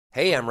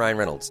Hey, I'm Ryan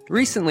Reynolds.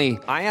 Recently,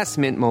 I asked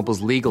Mint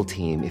Mobile's legal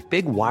team if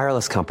big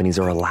wireless companies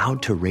are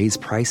allowed to raise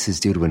prices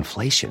due to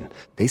inflation.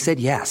 They said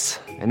yes.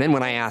 And then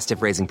when I asked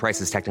if raising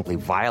prices technically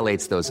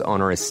violates those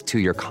onerous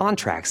two-year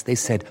contracts, they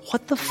said,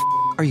 "What the f***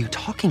 are you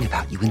talking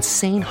about, you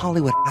insane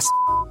Hollywood ass?"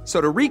 So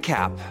to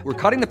recap, we're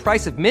cutting the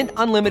price of Mint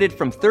Unlimited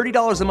from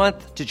 $30 a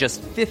month to just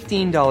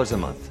 $15 a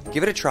month.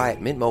 Give it a try at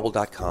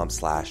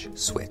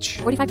mintmobile.com/switch.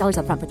 $45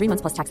 up front for 3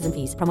 months plus taxes and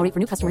fees. Promo rate for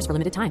new customers for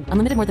limited time.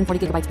 Unlimited more than 40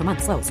 gigabytes per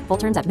month. Slows full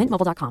terms at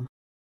mintmobile.com.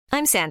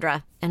 I'm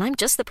Sandra, and I'm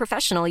just the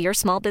professional your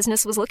small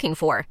business was looking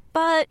for.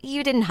 But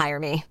you didn't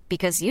hire me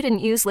because you didn't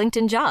use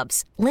LinkedIn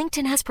Jobs.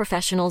 LinkedIn has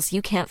professionals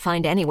you can't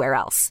find anywhere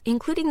else,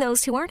 including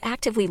those who aren't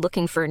actively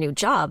looking for a new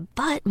job,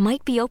 but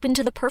might be open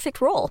to the perfect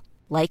role,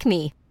 like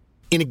me.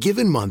 In a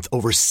given month,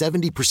 over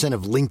 70%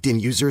 of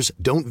LinkedIn users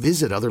don't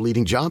visit other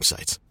leading job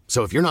sites.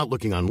 So if you're not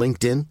looking on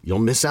LinkedIn, you'll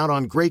miss out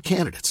on great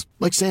candidates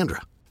like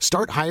Sandra.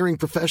 Start hiring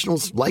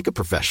professionals like a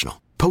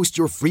professional. Post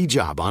your free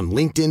job on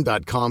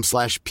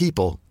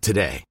linkedin.com/people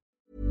today.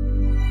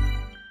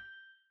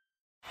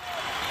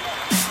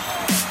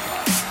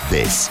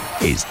 This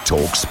is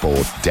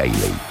TalkSport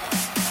Daily.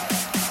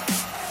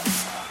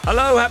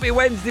 Hello, happy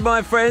Wednesday,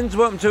 my friends.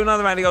 Welcome to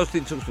another Andy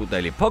Goldstein TalkSport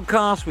Daily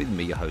podcast with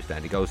me, your host,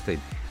 Andy Goldstein.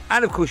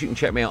 And, of course, you can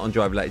check me out on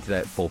Drive later today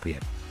at 4 p.m.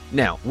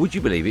 Now, would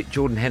you believe it,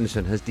 Jordan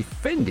Henderson has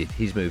defended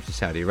his move to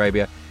Saudi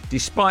Arabia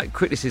despite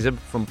criticism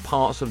from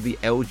parts of the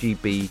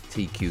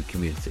LGBTQ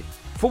community.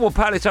 Former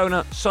Palace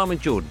owner Simon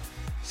Jordan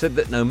said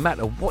that no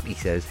matter what he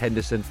says,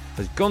 Henderson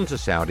has gone to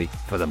Saudi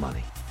for the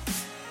money.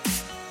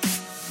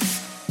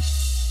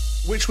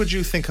 Which would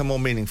you think are more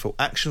meaningful,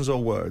 actions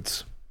or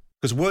words?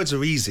 Because words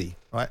are easy,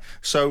 right?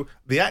 So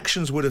the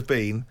actions would have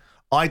been,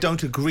 I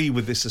don't agree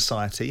with this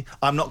society.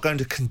 I'm not going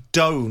to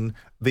condone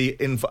the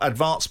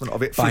advancement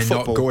of it through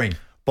football.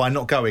 By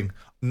not going.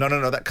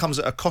 No. That comes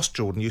at a cost,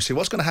 Jordan. You see,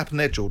 what's going to happen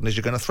there, Jordan, is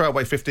you're going to throw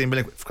away 15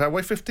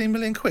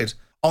 million quid.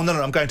 Oh,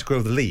 no, I'm going to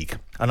grow the league.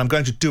 And I'm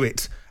going to do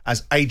it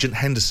as Agent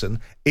Henderson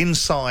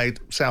inside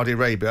Saudi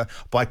Arabia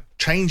by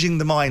changing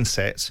the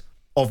mindset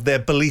of their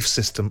belief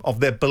system,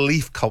 of their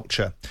belief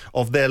culture,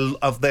 of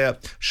their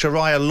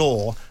Sharia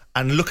law,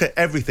 and look at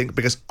everything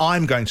because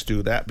I'm going to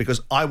do that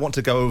because I want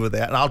to go over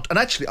there and I'll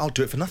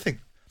do it for nothing.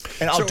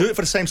 And I'll do it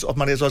for the same sort of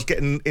money as I was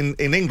getting in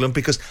England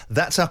because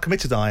that's how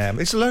committed I am.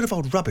 It's a load of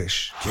old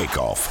rubbish.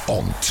 Kick-off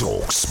on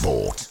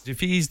TalkSport. If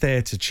he's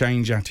there to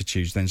change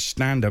attitudes, then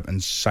stand up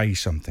and say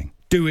something.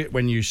 Do it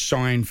when you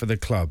sign for the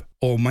club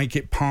or make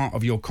it part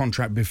of your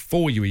contract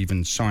before you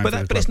even sign for the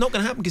club. But it's not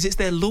going to happen because it's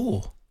their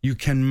law. You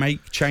can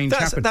make change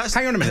happen.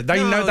 Hang on a minute.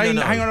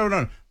 Hang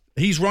on.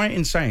 He's right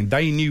in saying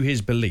they knew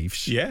his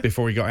beliefs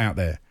before he got out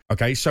there.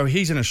 Okay, so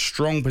he's in a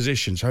strong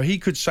position. So he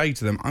could say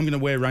to them, I'm going to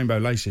wear rainbow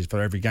laces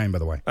for every game, by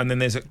the way. And then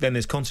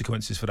there's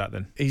consequences for that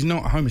then? He's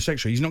not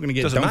homosexual. He's not going to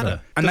get Doesn't done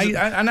matter. for it.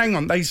 And hang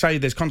on, they say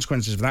there's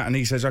consequences for that, and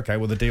he says, okay,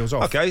 well, the deal's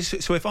off. Okay,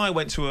 so if I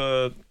went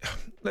to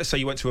let's say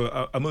you went to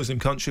a Muslim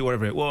country,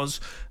 wherever it was,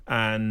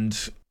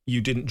 and you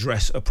didn't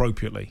dress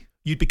appropriately,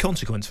 you'd be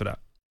consequenced for that.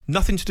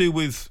 Nothing to do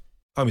with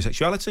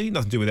homosexuality,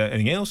 nothing to do with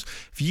anything else.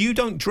 If you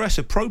don't dress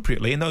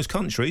appropriately in those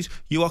countries,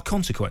 you are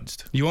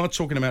consequenced. You are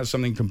talking about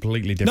something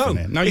completely different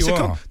here. No, you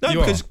are.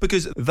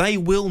 Because they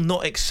will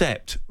not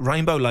accept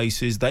rainbow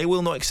laces. They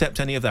will not accept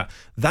any of that.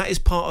 That is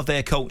part of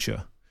their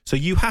culture. So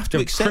you have to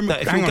accept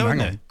that if you're going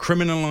there.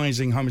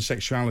 Criminalising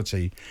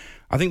homosexuality,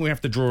 I think we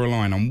have to draw a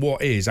line on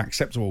what is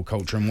acceptable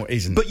culture and what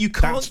isn't. But you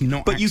can't. That's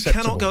not But you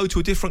acceptable. cannot go to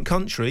a different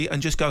country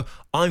and just go,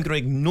 I'm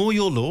going to ignore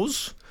your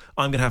laws.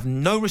 I'm going to have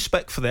no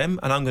respect for them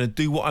and I'm going to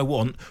do what I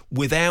want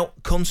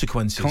without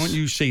consequences. Can't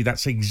you see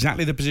that's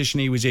exactly the position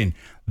he was in?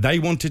 They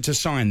wanted to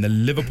sign the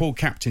Liverpool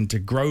captain to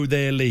grow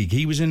their league.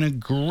 He was in a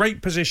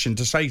great position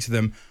to say to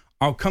them,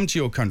 I'll come to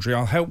your country,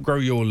 I'll help grow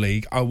your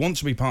league, I want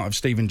to be part of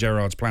Steven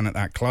Gerrard's plan at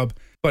that club,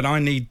 but I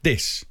need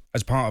this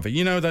as part of it.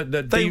 You know that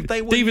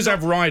divas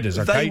have riders,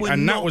 okay?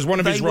 And that was one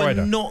of his riders.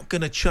 They were not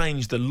going to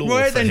change the law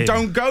Well, for then him.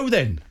 don't go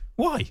then.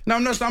 Why? No,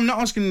 I'm not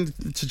asking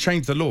to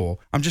change the law.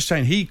 I'm just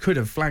saying he could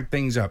have flagged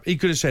things up. He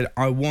could have said,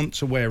 I want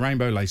to wear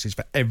rainbow laces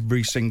for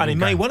every single game.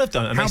 And he may well have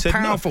done it. And How they said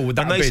powerful no. would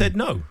that and have they been? said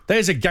no.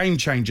 There's a game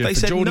changer They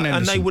for said Jordan no,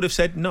 Henderson. and they would have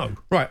said no.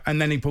 Right, and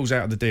then he pulls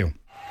out of the deal.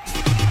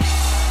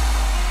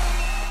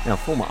 Now,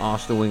 former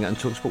Arsenal winger and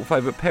TalkSport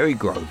favourite Perry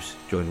Groves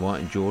joined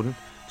White and Jordan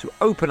to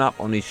open up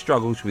on his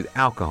struggles with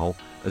alcohol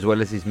as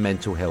well as his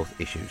mental health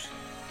issues.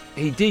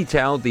 He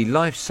detailed the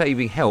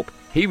life-saving help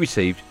he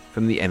received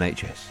from the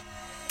NHS.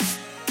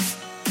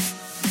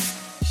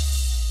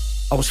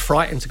 I was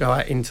frightened to go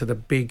out into the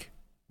big,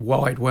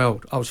 wide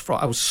world. I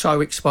was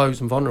so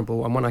exposed and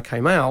vulnerable. And when I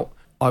came out,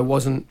 I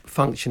wasn't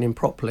functioning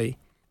properly.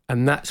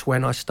 And that's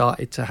when I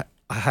started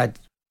I had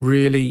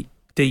really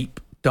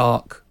deep,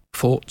 dark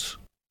thoughts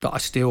that I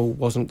still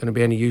wasn't going to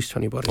be any use to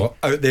anybody. Well,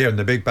 out there in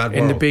the big bad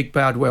world. In the big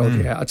bad world,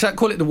 yeah. I'd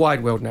call it the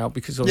wide world now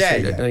because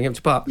obviously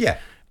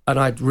and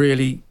I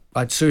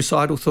had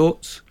suicidal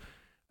thoughts.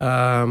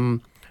 I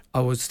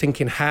was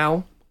thinking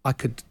how I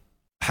could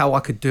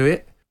do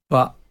it,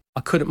 but I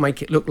couldn't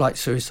make it look like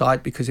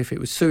suicide because if it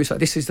was suicide,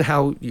 this is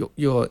how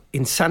your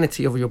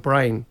insanity of your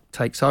brain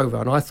takes over.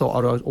 And I thought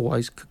I'd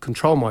always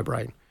control my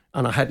brain,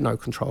 and I had no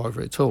control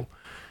over it at all.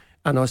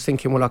 And I was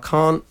thinking, well, I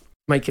can't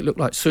make it look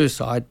like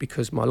suicide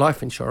because my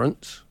life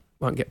insurance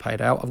won't get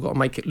paid out. I've got to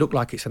make it look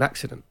like it's an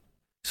accident.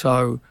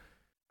 So,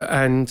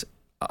 and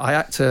I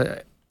had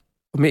to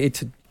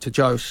admit to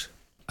Jose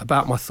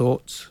about my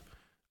thoughts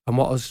and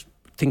what I was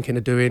thinking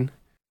of doing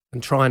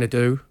and trying to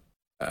do.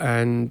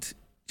 And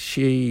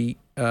she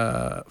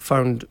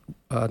phoned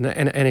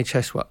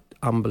NHS, what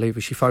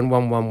unbelievable. She phoned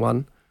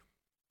 111.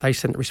 They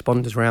sent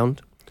responders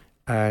round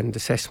and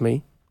assessed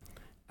me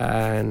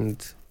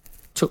and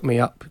took me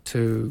up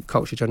to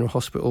Culture General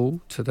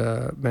Hospital to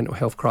the mental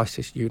health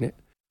crisis unit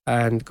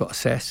and got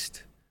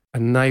assessed.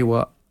 And they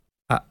were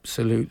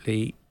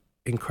absolutely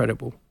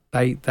incredible.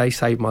 They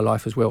saved my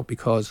life as well,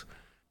 because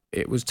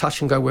it was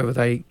touch and go whether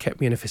they kept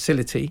me in a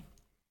facility,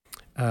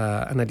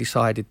 and they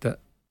decided that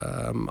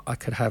I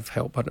could have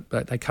help,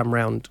 but they come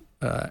round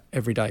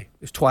every day.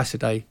 It was twice a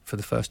day for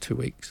the first 2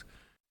 weeks,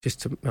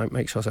 just to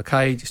make sure I was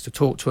okay, just to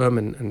talk to them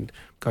and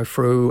go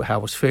through how I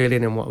was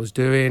feeling and what I was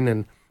doing,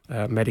 and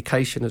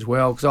medication as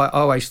well. Because I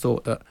always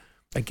thought that,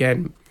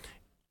 again,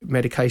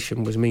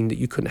 medication was mean that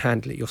you couldn't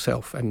handle it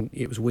yourself and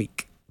it was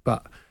weak.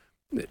 But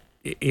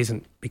it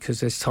isn't, because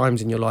there's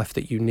times in your life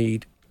that you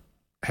need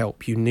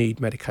help, you need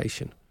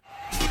medication.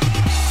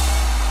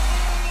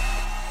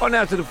 On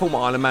now to the former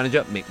Ireland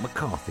manager, Mick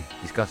McCarthy,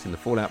 discussing the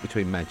fallout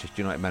between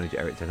Manchester United manager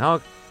Eric Ten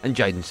Hag and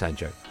Jadon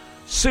Sancho.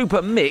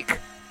 Super Mick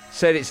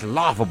said it's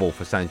laughable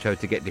for Sancho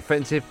to get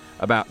defensive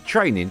about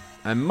training,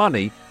 and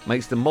money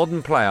makes the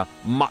modern player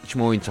much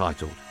more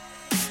entitled.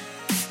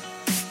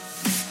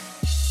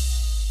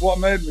 What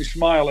made me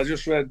smile, I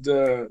just read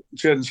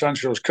Jadon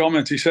Sancho's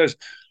comment. He says,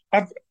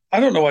 I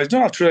don't know why he's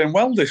not trained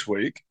well this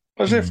week,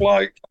 as if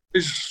like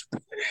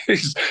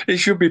he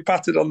should be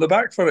patted on the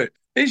back for it.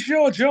 It's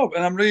your job.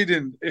 And I'm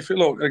reading, if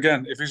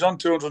he's on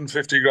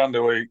 250 grand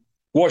a week,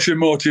 what's your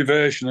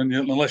motivation? And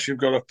unless you've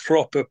got a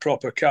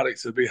proper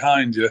character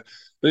behind you,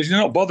 you're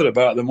not bothered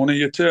about the money.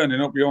 You're turning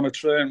up, you want to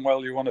train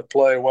well, you want to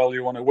play well,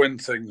 you want to win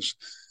things.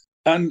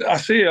 And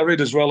I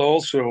read as well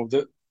also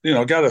that,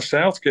 Gareth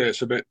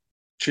Southgate's a bit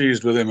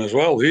cheesed with him as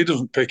well. He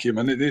doesn't pick him,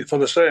 and for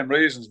the same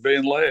reasons,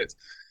 being late.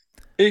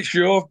 It's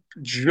your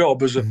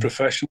job as a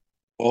professional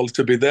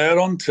to be there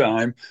on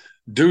time,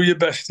 do your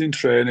best in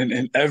training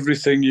in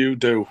everything you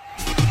do.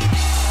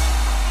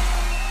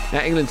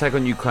 Now, England take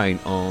on Ukraine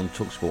on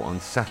TalkSport on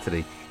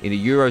Saturday in a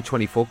Euro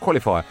 24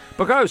 qualifier.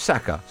 Bukayo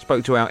Saka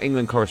spoke to our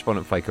England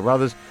correspondent Faker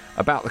Ruthers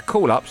about the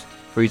call-ups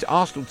for his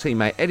Arsenal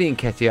teammate Eddie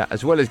Nketiah,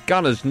 as well as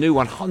Gunners' new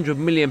 £100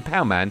 million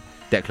man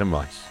Declan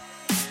Rice.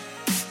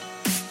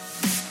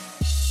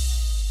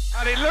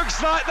 And it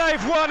looks like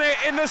they've won it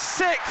in the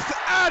 6th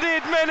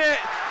added minute.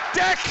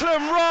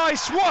 Declan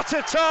Rice, what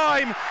a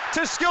time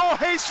to score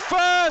his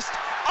first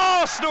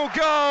Arsenal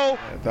goal.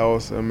 That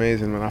was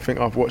amazing, man. I think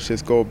I've watched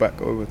this goal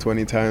back over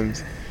 20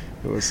 times.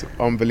 It was an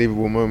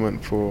unbelievable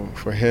moment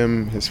for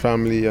him, his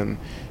family, and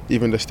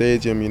even the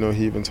stadium.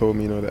 He even told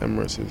me, the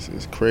Emirates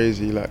is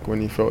crazy, like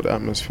when he felt the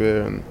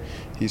atmosphere, and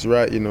he's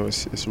right,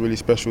 it's really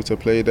special to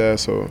play there.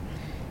 So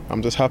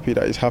I'm just happy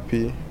that he's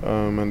happy,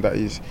 and that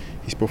he's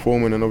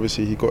performing, and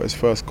obviously he got his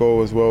first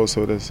goal as well,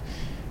 so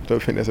I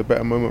don't think there's a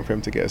better moment for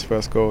him to get his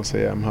first goal, so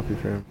yeah, I'm happy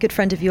for him. Good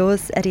friend of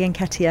yours, Eddie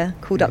Nketiah,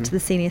 called up to the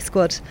senior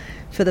squad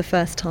for the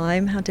first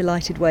time. How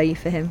delighted were you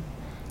for him?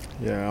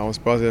 Yeah, I was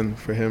buzzing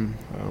for him.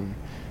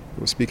 We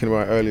were speaking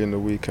about it earlier in the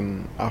week,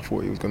 and I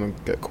thought he was going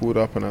to get called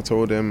up, and I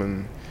told him,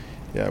 and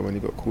yeah, when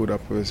he got called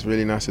up, it was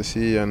really nice to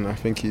see, and I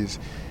think he's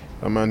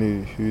a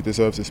man who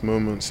deserves this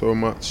moment so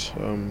much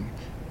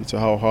due to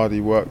how hard he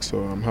works, so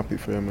I'm happy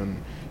for him,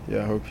 and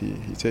yeah, I hope he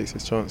takes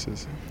his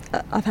chances.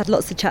 I've had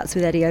lots of chats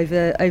with Eddie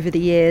over the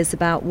years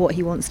about what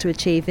he wants to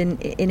achieve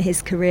in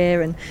his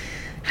career and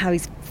how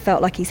he's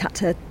felt like he's had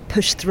to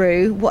push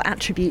through. What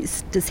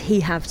attributes does he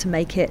have to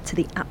make it to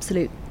the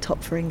absolute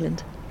top for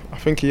England? I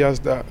think he has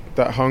that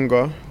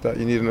hunger that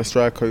you need in a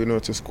striker,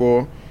 to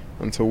score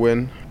and to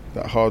win,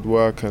 that hard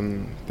work,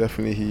 and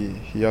definitely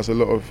he has a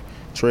lot of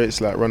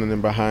traits like running in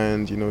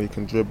behind, he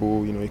can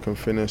dribble, he can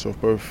finish off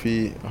both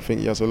feet. I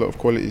think he has a lot of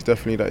qualities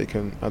definitely that he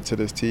can add to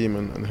this team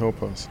and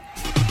help us.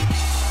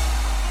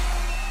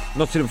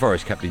 Nottingham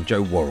Forest captain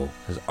Joe Worrell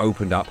has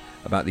opened up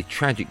about the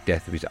tragic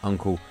death of his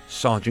uncle,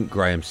 Sergeant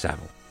Graham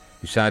Saville,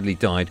 who sadly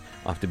died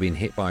after being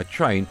hit by a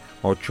train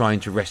while trying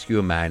to rescue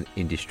a man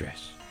in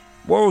distress.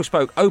 Worrell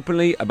spoke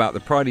openly about the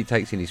pride he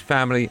takes in his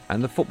family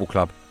and the football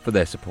club for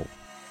their support.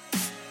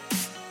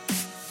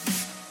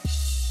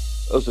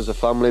 Us as a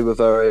family were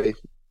very,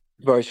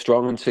 very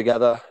strong and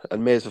together,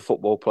 and me as a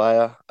football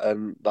player,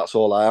 and that's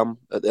all I am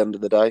at the end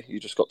of the day. You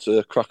just got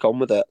to crack on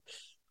with it.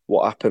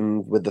 What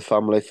happened with the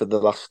family for the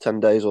last 10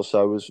 days or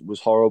so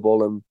was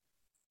horrible, and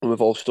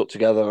we've all stuck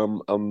together.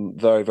 I'm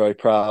very, very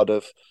proud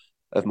of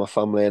my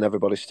family and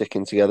everybody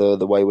sticking together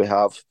the way we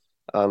have,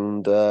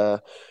 and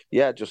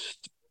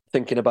just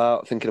thinking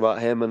about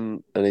him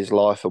and his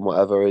life and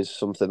whatever is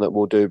something that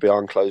we'll do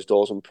behind closed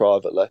doors and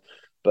privately.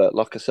 But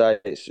like I say,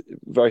 it's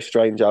very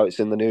strange how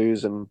it's in the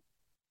news, and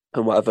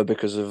and whatever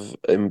because of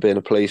him being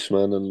a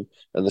policeman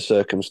and the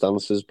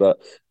circumstances. But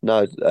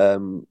no,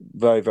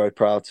 very, very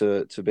proud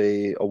to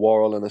be a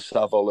Worrell and a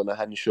Saville and a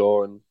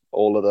Henshaw and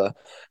all of the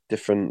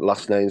different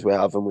last names we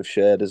have and we've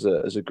shared as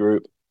a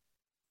group.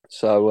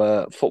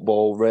 So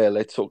football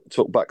really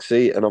took back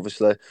seat, and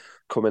obviously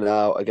coming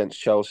out against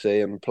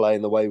Chelsea and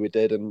playing the way we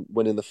did and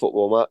winning the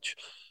football match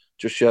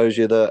just shows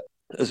you that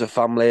as a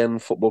family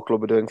and football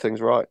club are doing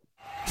things right.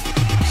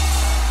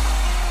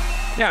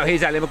 Now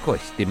here's Ali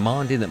McCoist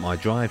demanding that my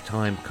drive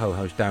time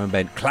co-host Darren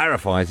Bent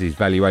clarifies his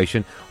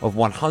valuation of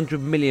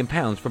 £100 million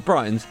for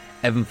Brighton's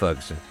Evan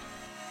Ferguson.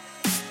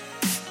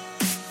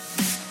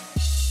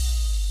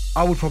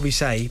 I would probably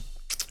say,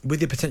 with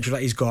the potential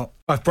that he's got,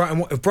 if Brighton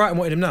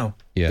wanted him now,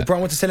 if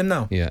Brighton want to sell him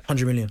now,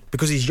 100 million,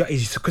 because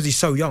he's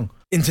so young.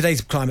 In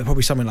today's climate,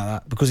 probably something like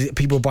that, because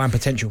people are buying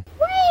potential.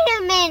 Wait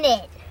a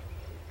minute,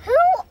 who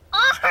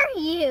are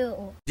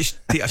you? Just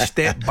take a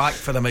step back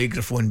for the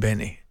microphone,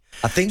 Benny.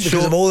 I think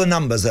because of all the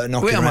numbers that are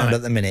knocking around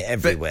at the minute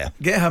everywhere.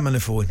 Get him on the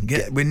phone.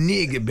 We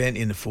need to get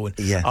Benny on the phone.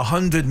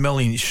 100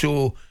 million.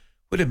 So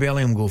what did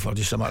Bellingham go for?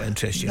 Just a matter of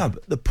interest. No,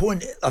 but the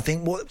point, I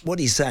think what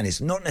he's saying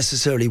is not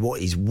necessarily what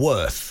he's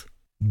worth,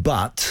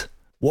 but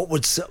what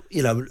would,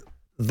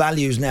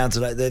 values now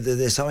today,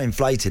 they're so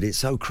inflated. It's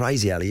so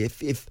crazy, Ali.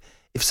 If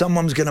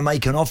someone's going to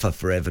make an offer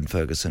for Evan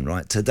Ferguson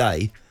right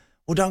today,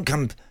 well, don't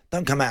come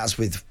at us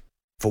with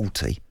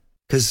 40,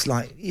 because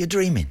you're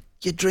dreaming.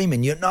 You're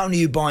dreaming. You're not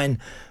only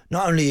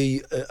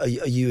are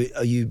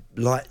you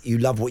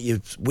love what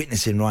you're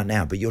witnessing right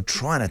now, but you're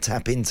trying to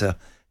tap into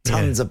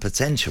tons of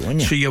potential,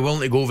 aren't you? So you're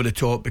willing to go over the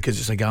top because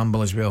it's a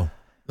gamble as well.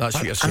 That's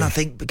what you're saying. And I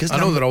think because I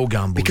know they're all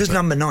gambles, because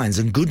number nines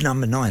and good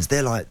number nines,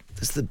 they're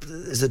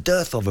there's a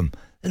dearth of them.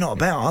 They're not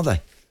about, are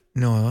they?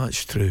 No,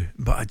 that's true.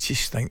 But I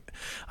just think,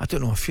 I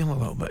don't know, I feel a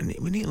little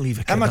bit, we need to leave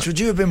a kid. How much would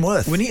you have been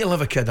worth? We need to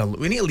leave a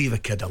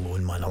kid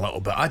alone, man, a little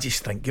bit. I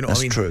just think, you know what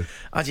I mean? That's true.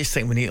 I just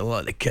think we need to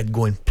let the kid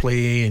go and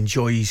play,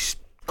 enjoy his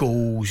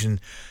goals,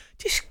 and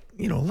just,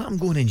 let him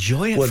go and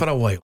enjoy it for a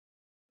while.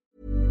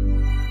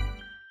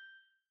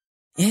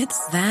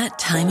 It's that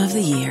time of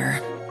the year.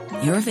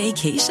 Your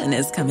vacation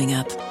is coming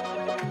up.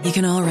 You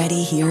can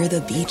already hear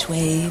the beach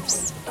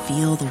waves,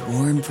 feel the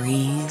warm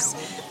breeze,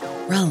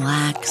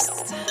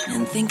 relax,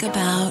 and think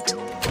about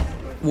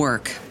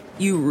work.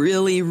 You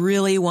really,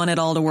 really want it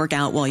all to work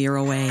out while you're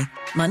away.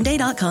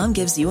 Monday.com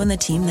gives you and the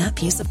team that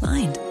peace of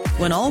mind.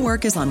 When all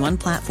work is on one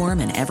platform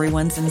and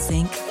everyone's in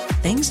sync,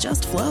 things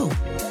just flow.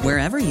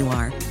 Wherever you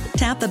are,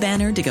 tap the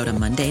banner to go to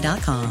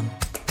Monday.com.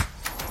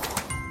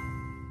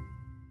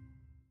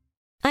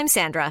 I'm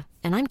Sandra,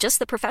 and I'm just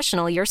the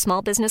professional your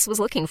small business was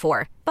looking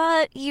for.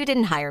 But you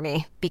didn't hire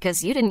me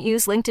because you didn't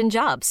use LinkedIn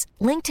Jobs.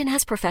 LinkedIn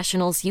has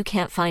professionals you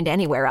can't find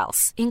anywhere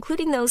else,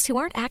 including those who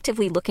aren't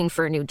actively looking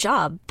for a new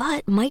job,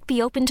 but might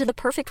be open to the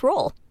perfect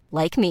role,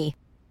 like me.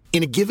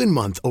 In a given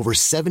month, over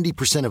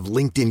 70% of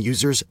LinkedIn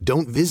users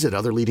don't visit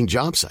other leading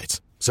job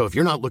sites. So if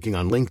you're not looking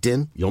on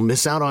LinkedIn, you'll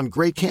miss out on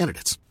great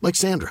candidates like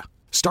Sandra.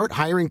 Start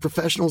hiring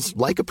professionals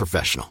like a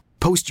professional.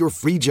 Post your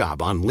free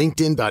job on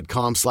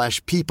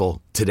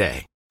linkedin.com/people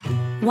today.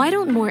 Why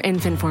don't more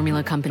infant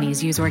formula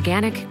companies use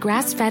organic,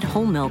 grass-fed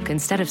whole milk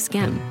instead of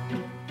skim?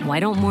 Why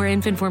don't more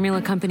infant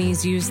formula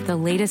companies use the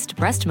latest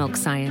breast milk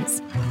science?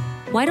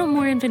 Why don't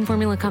more infant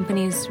formula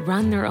companies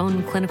run their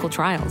own clinical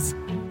trials?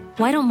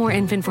 Why don't more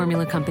infant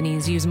formula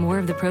companies use more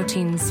of the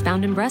proteins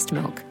found in breast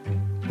milk?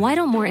 Why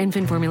don't more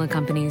infant formula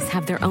companies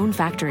have their own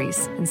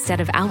factories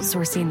instead of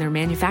outsourcing their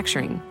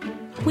manufacturing?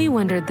 We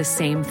wondered the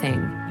same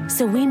thing.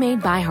 So we made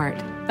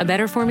ByHeart, a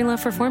better formula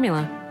for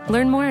formula.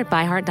 Learn more at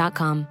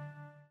byheart.com.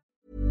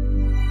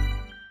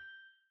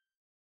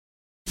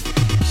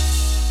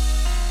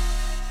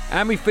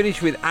 And we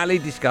finish with Ali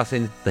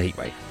discussing the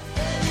heatwave.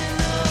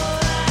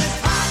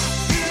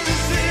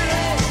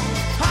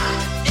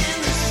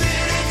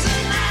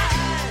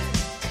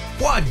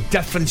 What a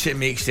difference it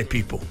makes to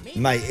people,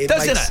 mate.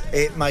 Doesn't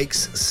it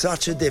makes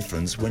such a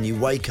difference when you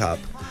wake up.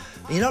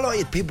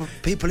 Like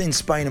people in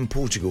Spain and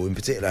Portugal in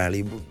particular,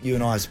 Ali, you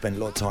and I have spent a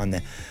lot of time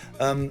there.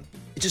 You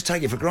just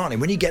take it for granted.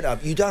 When you get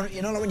up, you don't.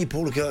 Like when you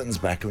pull the curtains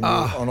back when you're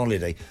on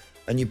holiday,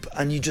 and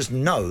you just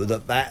know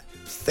that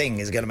thing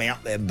is going to be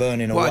up there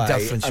burning away,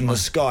 and the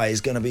sky is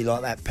going to be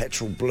like that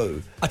petrol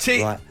blue. I tell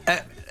you,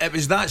 it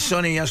was that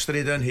sunny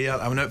yesterday down here.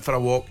 I went out for a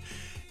walk,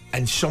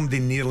 and somebody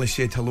nearly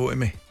said hello to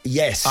me.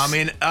 Yes. I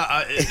mean,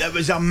 it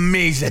was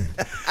amazing.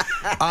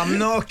 I'm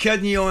not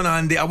kidding you on,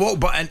 Andy. I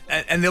walked by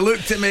and they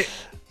looked at me,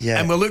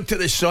 and we looked at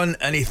the sun,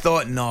 and he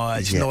thought, no,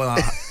 it's not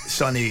that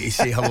sunny to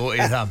say hello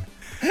to them.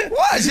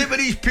 What is it with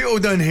these people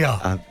down here?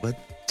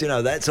 Do you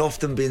know, that's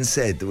often been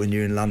said that when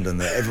you're in London,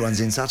 that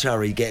everyone's in such a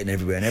hurry getting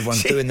everywhere and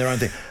everyone's doing their own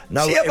thing.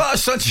 No, see, a bit of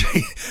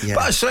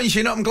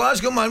sunshine up in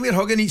Glasgow, man. We're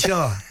hugging each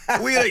other.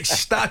 We're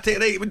ecstatic,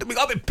 right? We've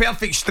got to be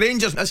perfect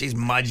strangers. This is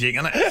magic,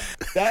 isn't it?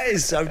 That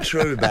is so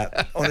true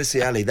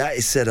honestly, Ali, that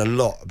is said a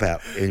lot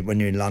about when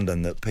you're in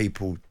London, that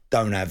people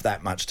don't have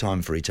that much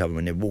time for each other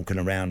when they're walking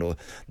around. Or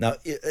no,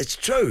 it's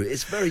true.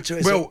 It's very true.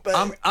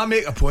 I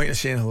make a point of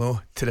saying hello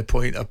to the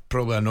point of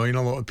probably annoying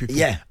a lot of people.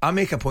 Yeah, I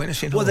make a point of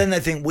saying hello. Well, then they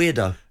think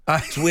weirdo.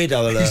 It's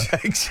weirdo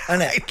alert.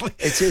 Exactly.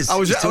 It is. I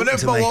went out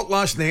for a walk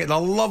last night, a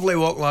lovely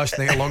walk last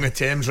night along the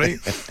Thames, right?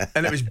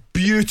 And it was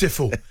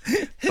beautiful,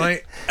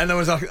 right? And there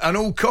was an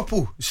old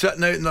couple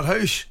sitting out in their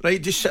house,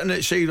 right? Just sitting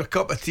outside with a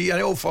cup of tea, and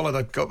they all followed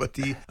a cup of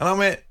tea. And I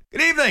went,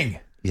 "Good evening."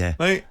 Yeah.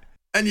 Right?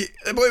 And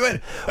the boy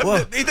went,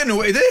 he didn't know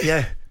what to do.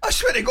 Yeah. I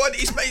swear to God,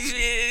 he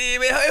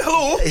went,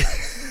 hello.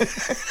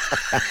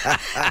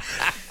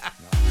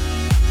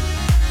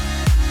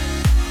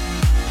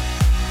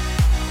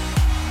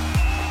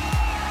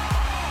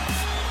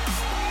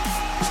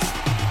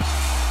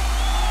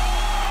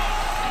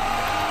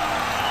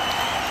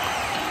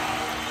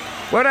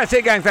 Well, that's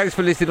it, gang. Thanks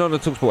for listening on the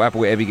TalkSport app,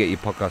 wherever you get your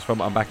podcast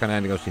from. I'm back on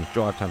Andy Goldstein's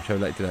Drive Time show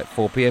later today at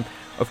 4 p.m.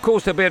 Of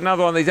course, there'll be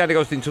another one of these Andy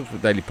Goldstein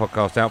TalkSport Daily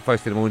podcasts out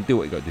first in the morning. Do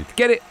what you got to do to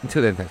get it.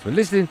 Until then, thanks for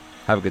listening.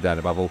 Have a good day, and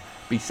above all,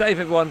 be safe,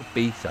 everyone.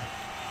 Be safe.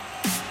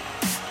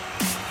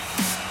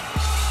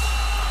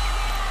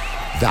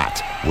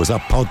 That was a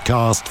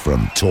podcast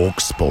from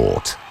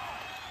TalkSport.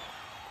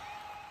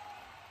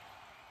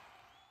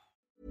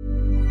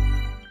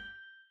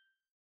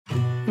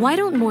 Why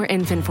don't more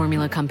infant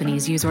formula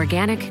companies use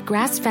organic,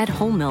 grass-fed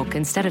whole milk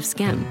instead of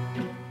skim?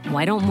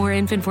 Why don't more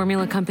infant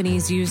formula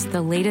companies use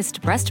the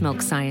latest breast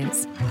milk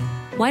science?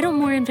 Why don't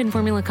more infant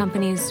formula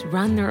companies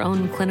run their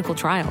own clinical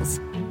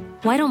trials?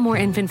 Why don't more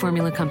infant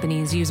formula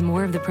companies use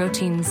more of the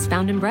proteins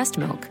found in breast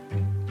milk?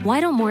 Why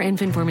don't more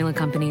infant formula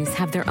companies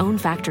have their own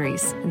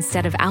factories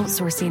instead of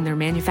outsourcing their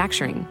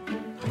manufacturing?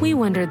 We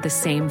wondered the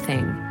same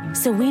thing.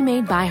 So we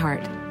made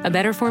ByHeart, a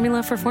better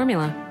formula for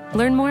formula.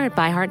 Learn more at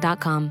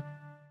byheart.com.